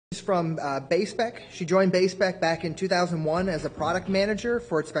from BaySpec. She joined BaySpec back in 2001 as a product manager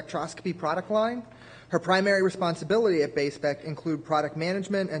for its spectroscopy product line. Her primary responsibility at BaySpec include product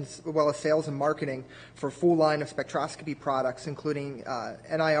management as well as sales and marketing for a full line of spectroscopy products, including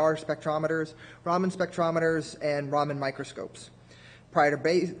NIR spectrometers, Raman spectrometers, and Raman microscopes.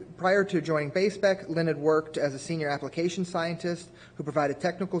 Prior to joining BaySpec, Lynn had worked as a senior application scientist who provided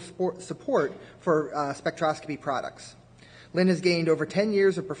technical support for spectroscopy products. Lynn has gained over 10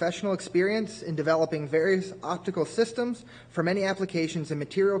 years of professional experience in developing various optical systems for many applications in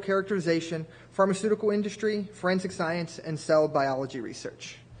material characterization, pharmaceutical industry, forensic science, and cell biology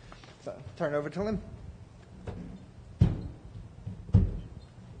research. So, turn it over to Lynn.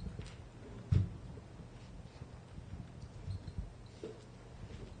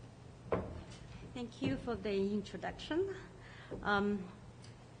 Thank you for the introduction.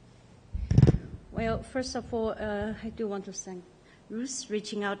 Well, first of all, I do want to thank Ruth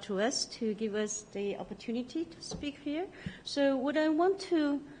reaching out to us to give us the opportunity to speak here. So what I want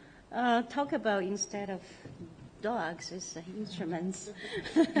to talk about instead of dogs is instruments.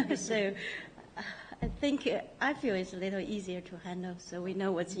 So I feel it's a little easier to handle, so we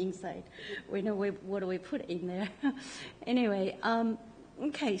know what's inside. We know what we put in there. Anyway,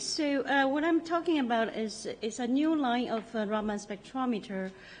 okay, so what I'm talking about is a new line of Raman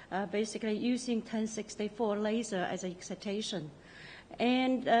spectrometer, basically using 1064 laser as an excitation.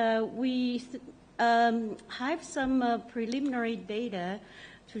 And we have some preliminary data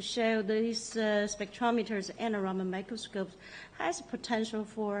to show these spectrometers and Raman microscopes has potential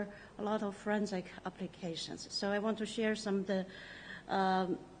for a lot of forensic applications. So I want to share some of the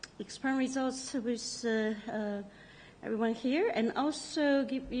experiment results with everyone here, and also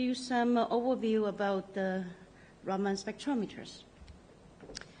give you some overview about the Raman spectrometers.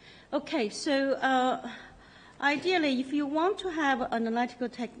 Okay, so ideally, if you want to have an analytical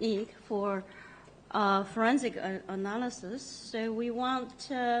technique for forensic analysis, so we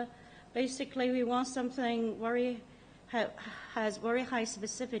want basically we want something has very high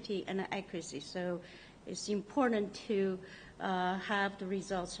specificity and accuracy. So it's important to have the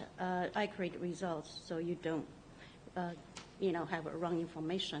results accurate results, so you don't have wrong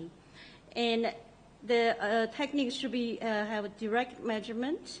information. And the technique should be have a direct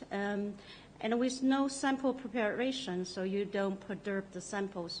measurement and with no sample preparation, so you don't perturb the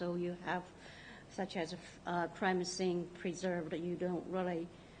sample, so you have such as crime scene preserved, you don't really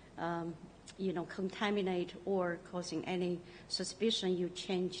contaminate or causing any suspicion you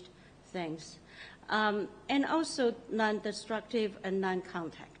changed things. And also non-destructive and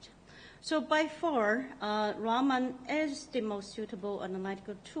non-contact. So by far, Raman is the most suitable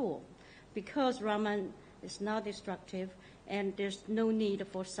analytical tool because Raman is not destructive and there's no need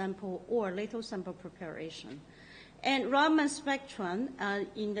for sample or little sample preparation. And Raman spectrum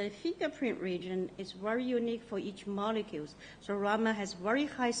in the fingerprint region is very unique for each molecule. So Raman has very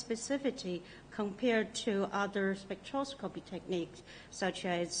high specificity compared to other spectroscopy techniques such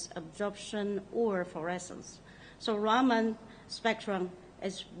as absorption or fluorescence. So Raman spectrum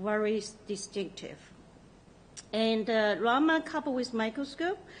is very distinctive. And Raman coupled with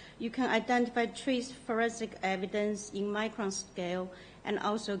microscope, you can identify trace forensic evidence in micron scale and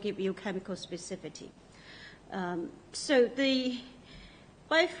also give you chemical specificity. So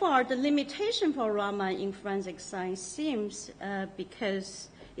by far, the limitation for Raman in forensic science seems because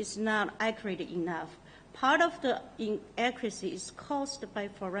it's not accurate enough. Part of the inaccuracy is caused by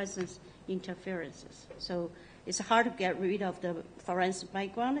fluorescence interferences. So it's hard to get rid of the fluorescent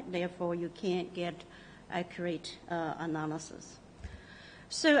background, therefore you can't get accurate analysis.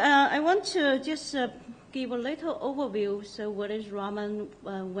 So I want to just give a little overview. So what is Raman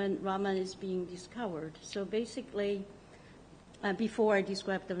when Raman is being discovered? So basically, before I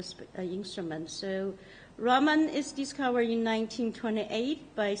describe the instrument, so Raman is discovered in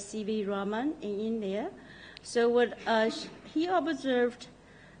 1928 by C.V. Raman in India. So what he observed,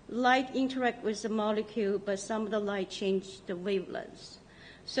 light interact with the molecule, but some of the light changed the wavelengths.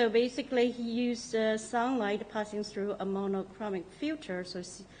 So basically, he used sunlight passing through a monochromic filter, so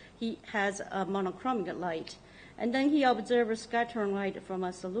he has a monochromic light. And then he observed scattering light from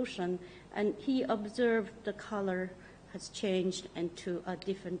a solution, and he observed the color has changed into a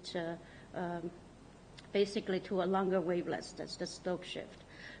different, basically to a longer wavelength. That's the Stokes shift.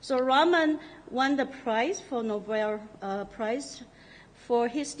 So Raman won the prize for Nobel Prize for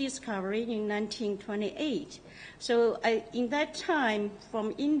his discovery in 1928. So in that time,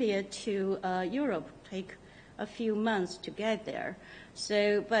 from India to Europe, take a few months to get there.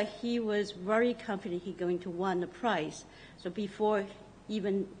 So, but he was very confident he's going to win the prize. So before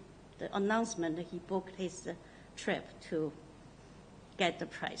even the announcement, he booked his trip to get the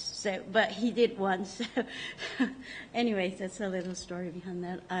prize. So, but he did one. So, anyways, that's a little story behind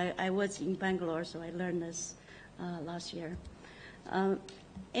that. I was in Bangalore, so I learned this last year.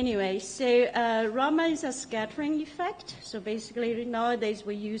 Anyway, so Raman is a scattering effect. So basically, nowadays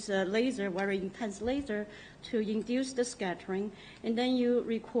we use a laser, very intense laser, to induce the scattering, and then you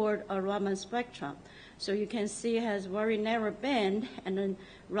record a Raman spectrum. So you can see it has very narrow band, and then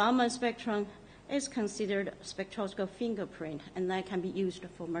Raman spectrum is considered spectroscopic fingerprint, and that can be used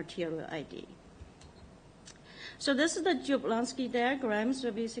for material ID. So this is the Jablonski diagram.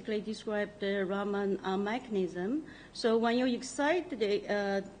 So basically describe the Raman mechanism. So when you excite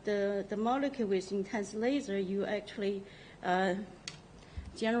the molecule with intense laser, you actually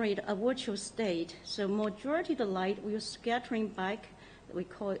generate a virtual state. So majority of the light will scattering back, we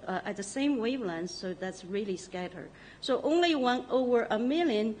call it, at the same wavelength, so that's really scattered. So only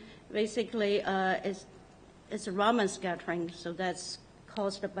 1/1,000,000 basically is a Raman scattering, so that's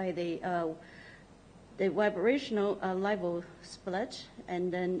caused by the vibrational level split,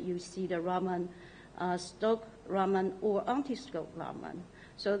 and then you see the Raman, Stokes Raman or anti-Stokes Raman.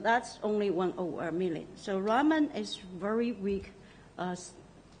 So that's only 1/1,000,000. So Raman is very weak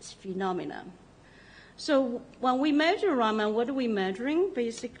phenomena. So when we measure Raman, what are we measuring?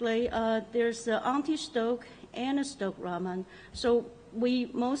 Basically, there's the anti-Stokes and a Stokes Raman. So we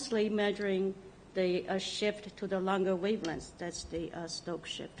mostly measuring the shift to the longer wavelengths. That's the Stokes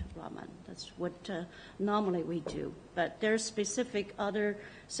shift Raman. That's what normally we do. But there's specific other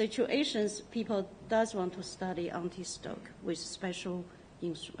situations people does want to study anti-Stokes with special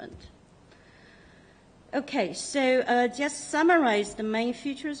instrument. Okay, so just summarize the main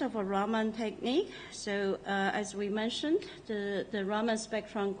features of a Raman technique. So as we mentioned, the Raman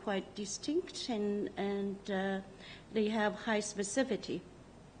spectrum quite distinct, and they have high specificity.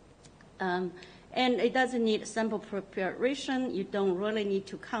 And it doesn't need sample preparation. You don't really need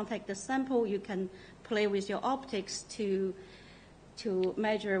to contact the sample. You can play with your optics to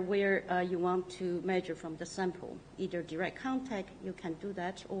measure where you want to measure from the sample. Either direct contact, you can do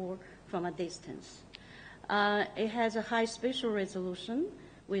that, or from a distance. It has a high spatial resolution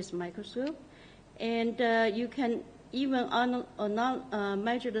with microscope, and you can even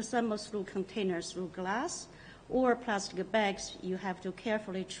measure the samples through containers, through glass or plastic bags. You have to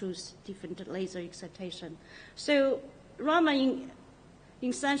carefully choose different laser excitation. So Raman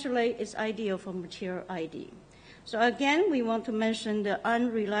essentially is ideal for material ID. So again, we want to mention the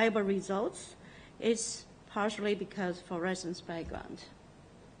unreliable results. It's partially because fluorescence background.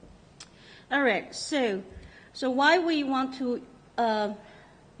 All right, so why we want to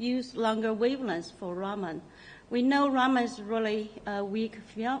use longer wavelengths for Raman? We know Raman is really a weak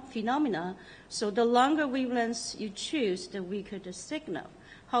phenomena, so the longer wavelengths you choose, the weaker the signal.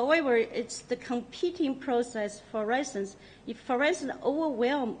 However, it's the competing process fluorescence. If fluorescence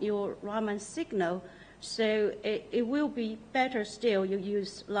overwhelms your Raman signal, so it will be better still you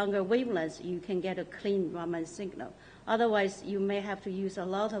use longer wavelengths, you can get a clean Raman signal. Otherwise, you may have to use a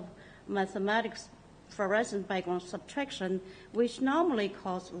lot of mathematics fluorescent background subtraction, which normally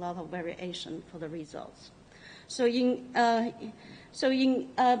cause a lot of variation for the results. So in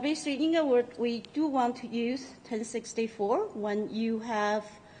basic InGaAs, we do want to use 1064 when you have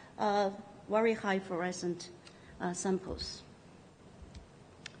very high fluorescent samples.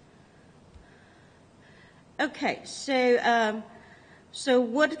 Okay, so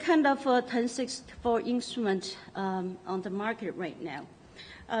what kind of 1064 instrument on the market right now?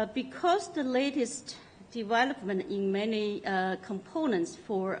 Because the latest development in many components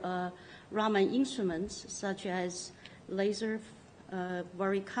for Raman instruments, such as laser,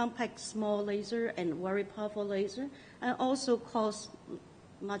 very compact small laser and very powerful laser, and also cost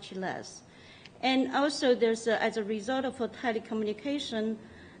much less. And also there's, as a result of a telecommunication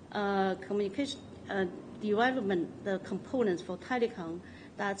development, the components for telecom,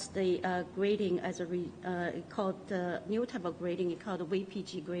 that's the grating called the new type of grating, it's called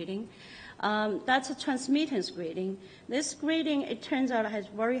VPG grating. That's a transmittance grating. This grating, it turns out, has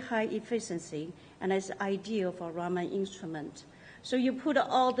very high efficiency and is ideal for Raman instrument. So you put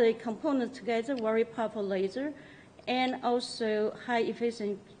all the components together, very powerful laser, and also high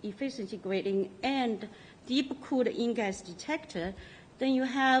efficiency grating and deep cooled InGaAs detector, then you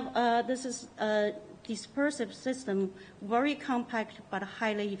have, this is a dispersive system, very compact but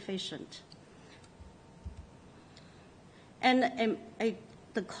highly efficient. And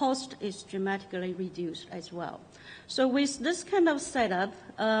the cost is dramatically reduced as well. So with this kind of setup,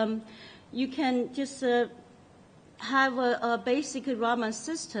 you can just have a basic Raman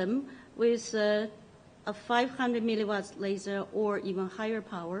system with a 500 milliwatts laser or even higher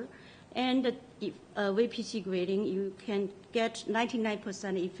power, and the VPC grating, you can get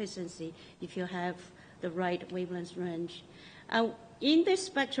 99% efficiency if you have the right wavelength range. In this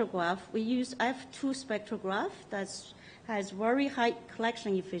spectrograph, we use F2 spectrograph that has very high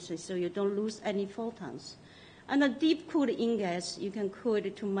collection efficiency, so you don't lose any photons. And a deep-cooled InGaAs, you can cool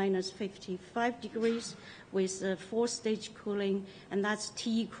it to minus 55 degrees with 4-stage cooling, and that's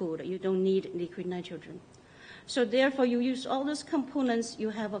T-cooled. You don't need liquid nitrogen. So therefore, you use all those components, you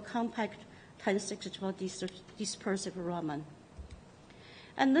have a compact 1064 dispersive Raman.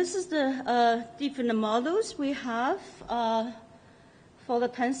 And this is the different models we have for the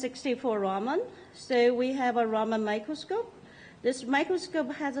 1064 Raman. So we have a Raman microscope. This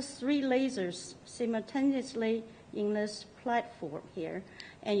microscope has 3 lasers simultaneously in this platform here.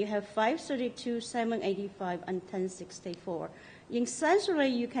 And you have 532, 785, and 1064. Essentially,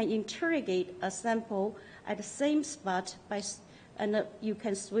 you can interrogate a sample at the same spot, and you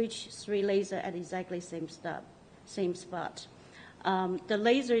can switch 3 lasers at exactly same spot. The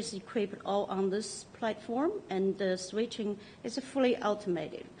laser is equipped all on this platform, and the switching is fully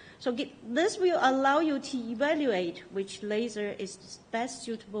automated. So this will allow you to evaluate which laser is best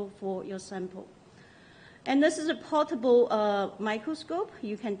suitable for your sample. And this is a portable microscope.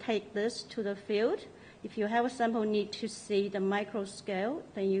 You can take this to the field. If you have a sample need to see the micro scale,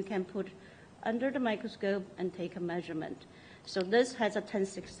 then you can put under the microscope and take a measurement. So this has a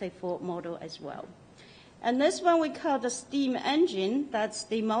 1064 model as well. And this one we call the steam engine. That's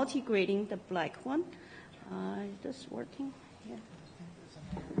the multi-grating, the black one. Is this working?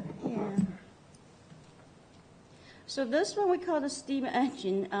 Yeah. So this one we call the steam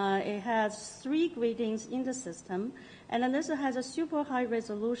engine. It has 3 gratings in the system, and then this has a super high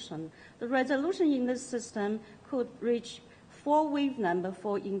resolution. The resolution in this system could reach 4 wavelengths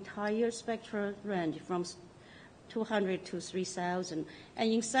for entire spectral range from 200 to 3,000.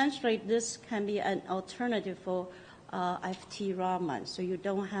 And essentially, this can be an alternative for FT-Raman. So you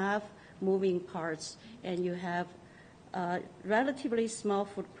don't have moving parts, and you have a relatively small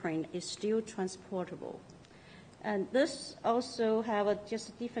footprint. It's still transportable. And this also have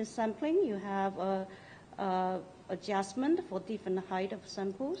just different sampling. You have adjustment for different height of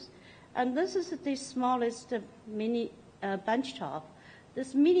samples. And this is the smallest mini benchtop.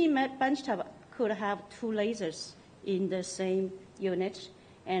 This mini benchtop could have 2 lasers in the same unit,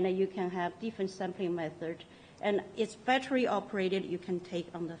 and you can have different sampling method. And it's battery operated, you can take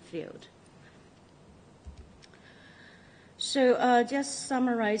on the field. So just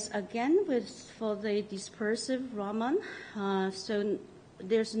summarize again for the dispersive Raman. So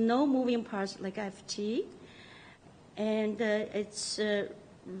there's no moving parts like FT, and it's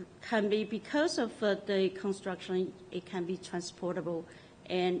can be, because of the construction, it can be transportable,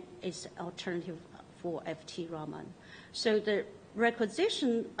 and it's alternative for FT-Raman. So the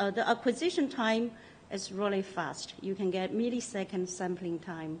acquisition time is really fast. You can get millisecond sampling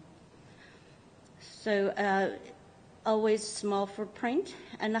time. So always small footprint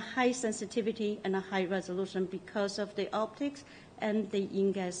and a high sensitivity and a high resolution because of the optics, and the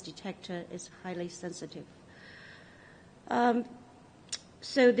InGaAs detector is highly sensitive.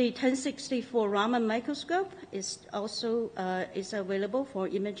 So the 1064 Raman microscope is also is available for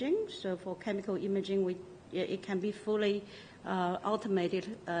imaging. So for chemical imaging, it can be fully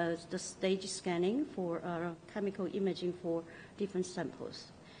automated, the stage scanning for chemical imaging for different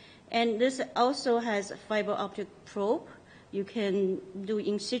samples. And this also has a fiber optic probe. You can do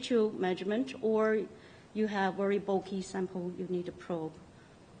in situ measurement, or you have very bulky sample, you need a probe.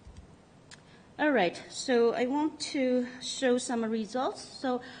 All right, so I want to show some results.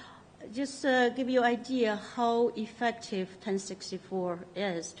 So just give you an idea how effective 1064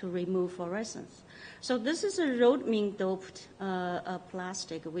 is to remove fluorescence. So this is a rhodamine doped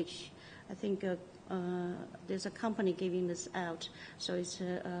plastic, which I think there's a company giving this out. So it's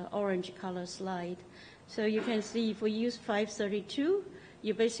an orange color slide. So you can see if we use 532,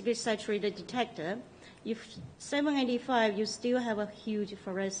 you basically saturate the detector. If 785, you still have a huge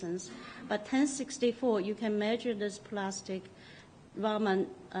fluorescence. But 1064, you can measure this plastic Raman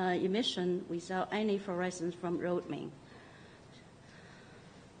emission without any fluorescence from rhodamine.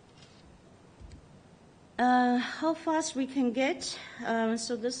 How fast we can get?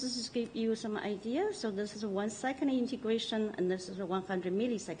 So this is to give you some idea. So this is a 1 second integration, and this is a 100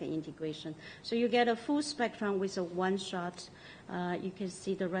 millisecond integration. So you get a full spectrum with a 1 shot. You can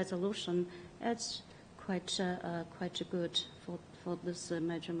see the resolution. It's quite good for this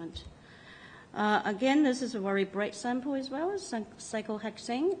measurement. Again, this is a very bright sample as well.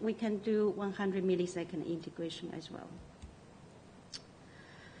 Cyclohexane, we can do 100 millisecond integration as well.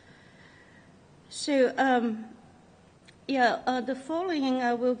 So Yeah, the following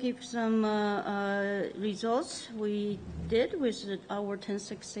I will give some results we did with our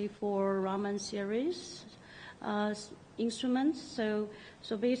 1064 Raman series instruments. So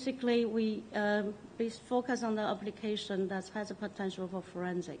basically we focus on the application that has a potential for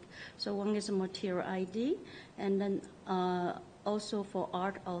forensic. So one is a material ID, and then also for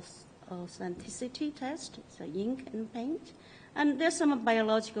art authenticity test, so ink and paint. And there's some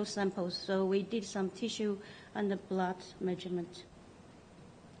biological samples, so we did some tissue and the blood measurement.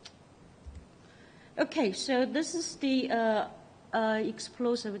 Okay, so this is the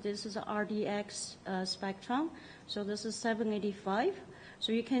explosive. This is RDX spectrum. So this is 785.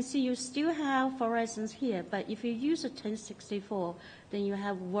 So you can see you still have fluorescence here, but if you use a 1064, then you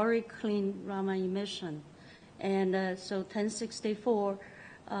have very clean Raman emission. And so 1064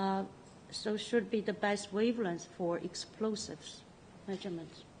 so should be the best wavelength for explosives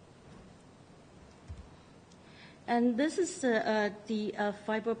measurement. And this is the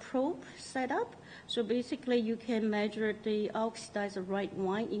fiber probe setup. So basically you can measure the oxidized red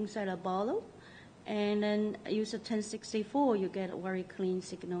wine inside a bottle, and then use a 1064, you get a very clean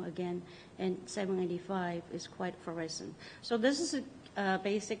signal again, and 785 is quite fluorescent. So this is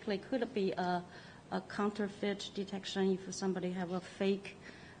basically could be a counterfeit detection if somebody have a fake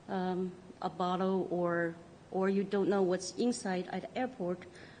a bottle, or you don't know what's inside at the airport,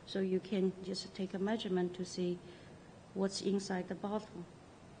 so you can just take a measurement to see what's inside the bottle.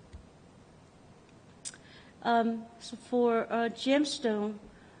 So for gemstone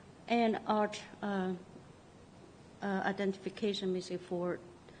and art identification, basically for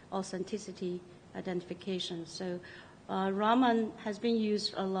authenticity identification. So Raman has been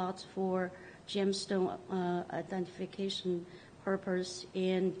used a lot for gemstone identification purpose,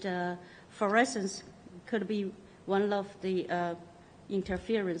 and fluorescence could be one of the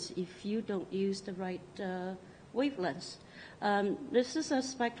interference if you don't use the right wavelengths. This is a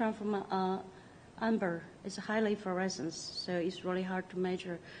spectrum from amber. It's highly fluorescent, so it's really hard to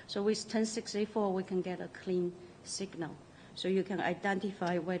measure. So with 1064, we can get a clean signal. So you can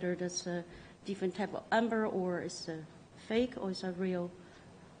identify whether that's a different type of amber, or it's a fake, or it's a real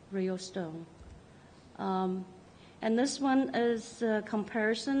stone. And this one is a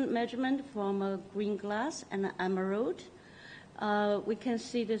comparison measurement from a green glass and an emerald. We can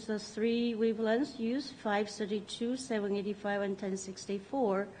see there's a 3 wavelengths used, 532, 785, and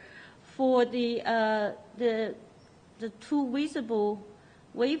 1064. For the 2 visible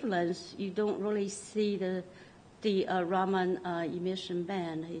wavelengths, you don't really see the Raman emission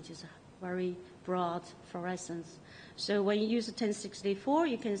band. It is very broad fluorescence. So when you use a 1064,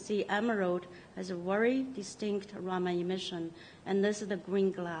 you can see emerald has a very distinct Raman emission, and this is the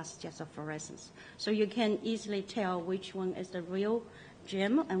green glass, just a fluorescence. So you can easily tell which one is the real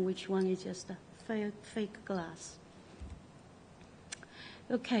gem and which one is just a fake glass.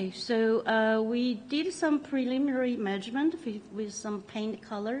 Okay, so we did some preliminary measurement with some paint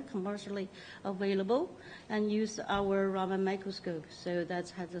color commercially available, and used our Raman microscope. So that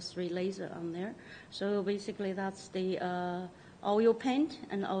has a 3 laser on there. So basically that's the oil paint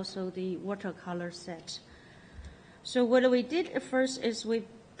and also the watercolor set. So what we did at first is we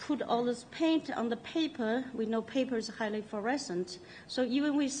put all this paint on the paper. We know paper is highly fluorescent. So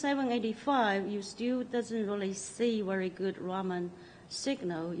even with 785, you still doesn't really see very good Raman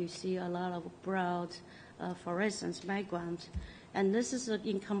signal. You see a lot of broad fluorescence background. And this is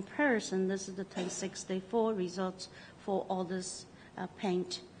in comparison, this is the 1064 results for all this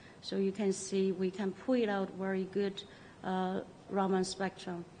paint. So you can see we can pull out very good Raman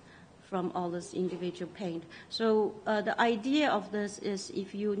spectrum from all this individual paint. So the idea of this is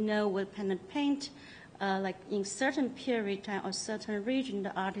if you know what kind of paint, like in certain period time or certain region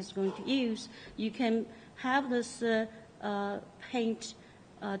the artist is going to use, you can have this paint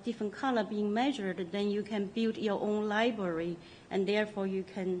different color being measured, then you can build your own library, and therefore you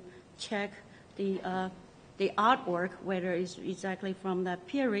can check the artwork, whether it's exactly from that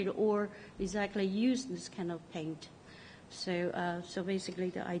period or exactly use this kind of paint. So basically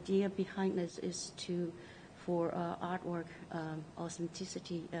the idea behind this is for artwork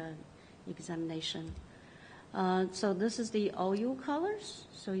authenticity examination. So this is the oil colors.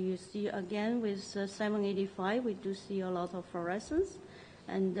 So you see again with 785 we do see a lot of fluorescence,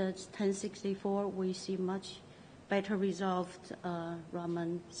 and 1064 we see much better resolved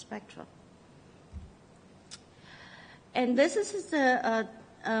Raman spectra. And this is a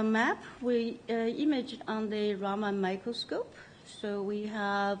map we imaged on the Raman microscope. So we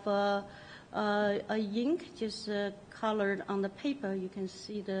have a ink just colored on the paper. You can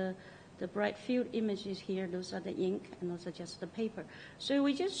see the the bright field images here, those are the ink, and those are just the paper. So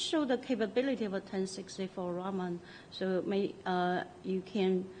we just show the capability of a 1064 Raman. So you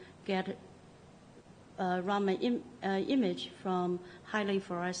can get Raman image from highly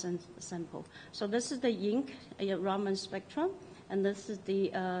fluorescent sample. So this is the ink Raman spectrum, and this is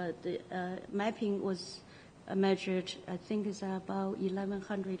the mapping was measured, I think it's about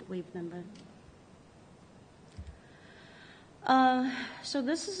 1100 wave number. So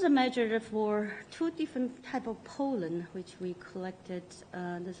this is a measure for two different type of pollen which we collected.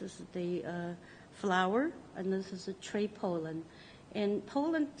 This is the flower, and this is a tree pollen. And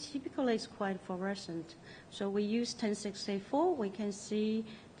pollen typically is quite fluorescent. So we use 1064, we can see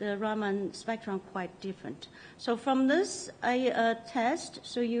the Raman spectrum quite different. So from this test,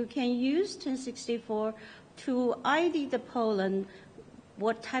 so you can use 1064 to ID the pollen,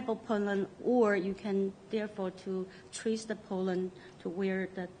 what type of pollen, or you can therefore to trace the pollen to where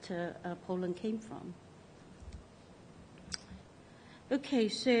that pollen came from. Okay,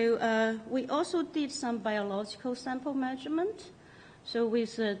 so we also did some biological sample measurement. So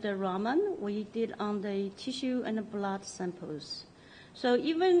with the Raman, we did on the tissue and the blood samples. So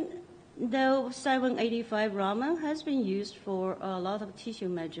even though 785 Raman has been used for a lot of tissue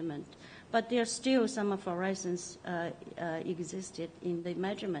measurement, but there's still some fluorescence existed in the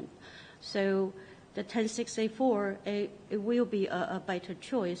measurement. So the 1064, it will be a better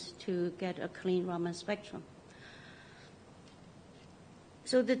choice to get a clean Raman spectrum.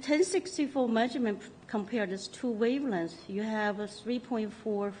 So the 1064 measurement compared these two wavelengths, you have a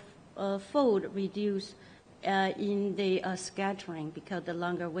 3.4 fold reduce in the scattering because of the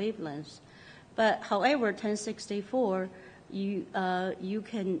longer wavelengths. But however, 1064, you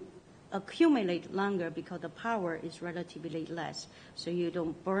can accumulate longer because the power is relatively less. So you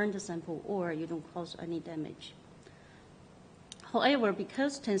don't burn the sample or you don't cause any damage. However,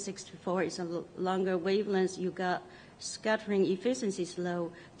 because 1064 is a longer wavelength, you got scattering efficiency is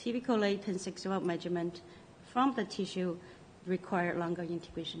low. Typically, 1064 measurement from the tissue require longer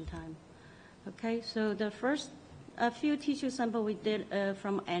integration time. Okay, so the first few tissue sample we did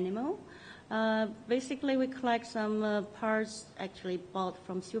from animal. Basically, we collect some parts actually bought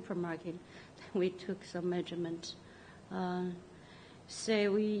from supermarket. We took some measurement.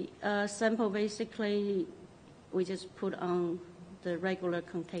 So we sample basically, we just put on the regular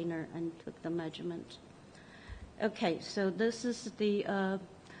container and took the measurement. Okay, so this is the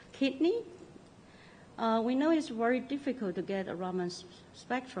kidney. We know it's very difficult to get a Raman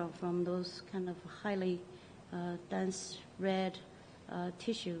spectrum from those kind of highly dense red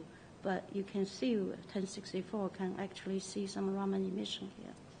tissue, but you can see 1064 can actually see some Raman emission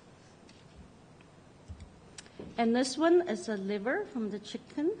here. And this one is a liver from the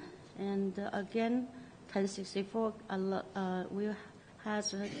chicken, and again, 1064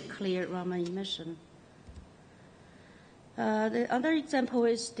 has a clear Raman emission. The other example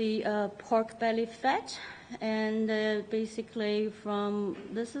is the pork belly fat, and basically from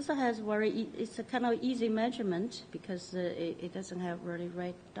this has it's a kind of easy measurement because it doesn't have really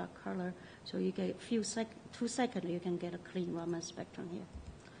red dark color. So you get 2 seconds you can get a clean Raman spectrum here.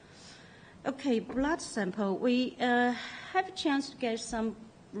 Okay, blood sample. We have a chance to get some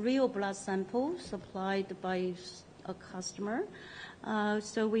real blood sample supplied by a customer.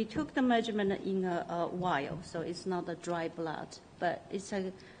 So we took the measurement in a vial, so it's not a dry blood, but it's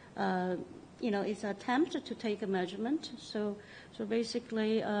a, it's an attempt to take a measurement. So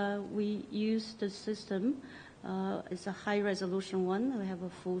basically, we use the system. It's a high resolution one. We have a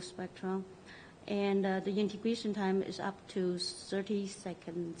full spectrum, and the integration time is up to 30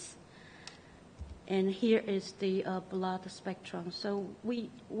 seconds. And here is the blood spectrum. So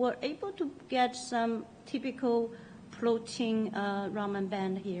we were able to get some typical protein Raman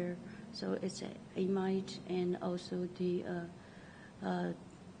band here. So it's amide and also the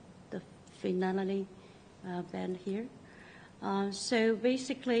phenylene band here. So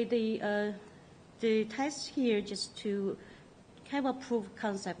basically the test here just to have a proof of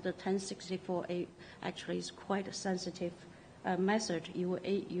concept that 1064 actually is quite a sensitive method.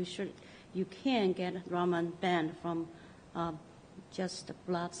 You can get Raman band from just the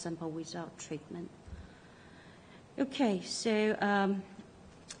blood sample without treatment. Okay, so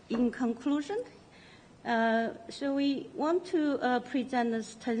in conclusion, so we want to present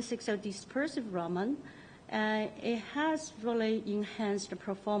this 1060 dispersive Raman. It has really enhanced the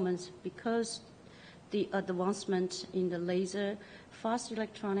performance because the advancement in the laser, fast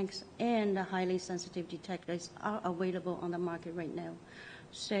electronics, and the highly sensitive detectors are available on the market right now.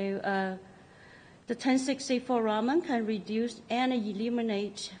 So the 1064 Raman can reduce and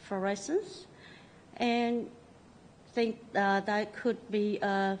eliminate fluorescence, and think that could be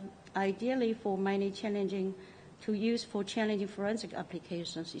ideally for many challenging to use for challenging forensic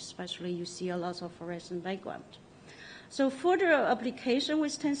applications, especially you see a lot of fluorescent background. So further application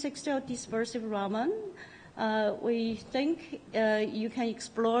with 1060 or dispersive Raman, we think you can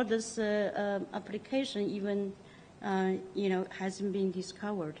explore this application even hasn't been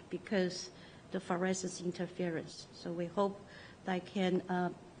discovered because the fluorescence interference. So we hope that can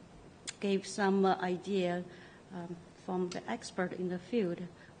give some idea from the expert in the field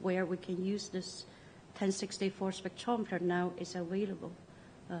where we can use this 1064 spectrometer now is available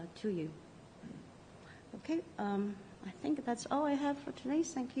to you. Okay, I think that's all I have for today.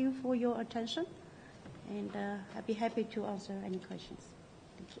 Thank you for your attention, and I'd be happy to answer any questions.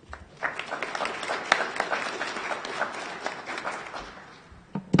 Thank you.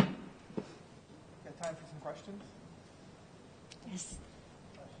 Got time for some questions? Yes.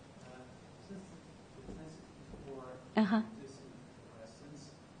 Uh-huh.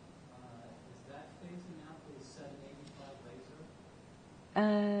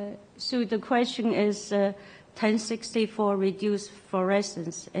 So the question is 1064 reduced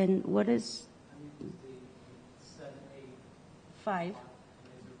fluorescence, and what is? The 785 5.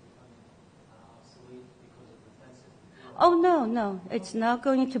 Obsolete because of the 1064. Oh, no, it's not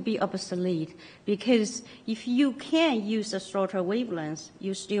going to be obsolete because if you can use a shorter wavelength,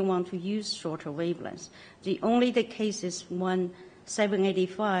 you still want to use shorter wavelengths. The only the case is when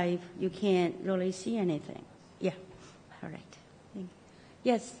 785, you can't really see anything. Yeah, correct.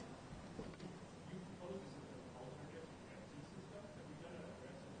 Yes.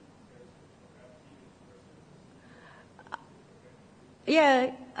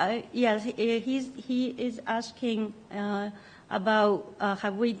 Yeah, yes, he is asking about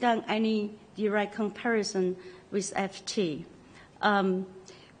have we done any direct comparison with FT?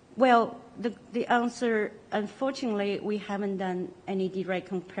 Well, the answer, unfortunately, we haven't done any direct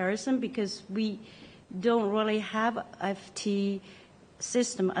comparison because we don't really have FT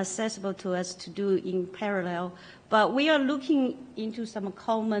system accessible to us to do in parallel. But we are looking into some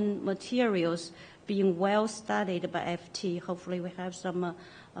common materials being well studied by FT. Hopefully we have some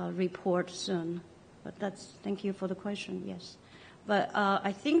report soon. But thank you for the question, yes. But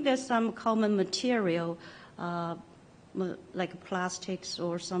I think there's some common material like plastics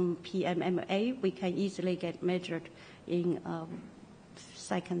or some PMMA we can easily get measured in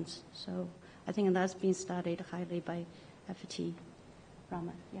seconds. So I think that's been studied highly by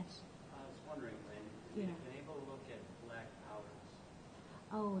FT-Raman, yes. I was wondering, Lynn, if you've been able to look at black powders.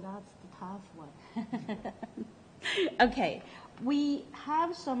 Oh, that's the tough one. Okay, we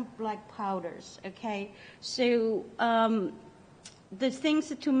have some black powders, okay? So the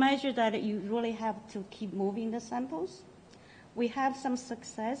things to measure that you really have to keep moving the samples. We have some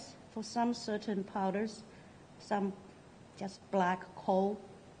success for some certain powders, some just black coal.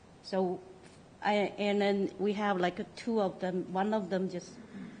 So, and then we have like 2 of them. One of them just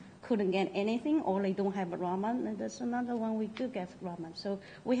couldn't get anything, or they don't have a Raman, and there's another one we do get Raman. So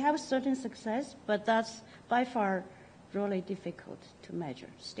we have certain success, but that's by far really difficult to measure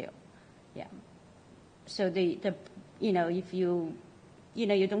still. Yeah. So if you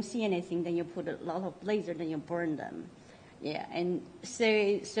don't see anything, then you put a lot of laser, then you burn them. Yeah, and so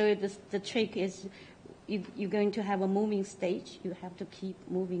the trick is you're going to have a moving stage. You have to keep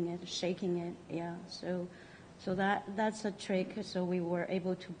moving it, shaking it. Yeah, so that's a trick. So we were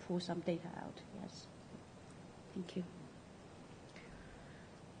able to pull some data out. Yes. Thank you.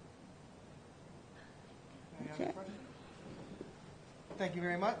 Any other questions? Thank you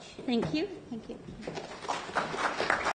very much. Thank you. Thank you.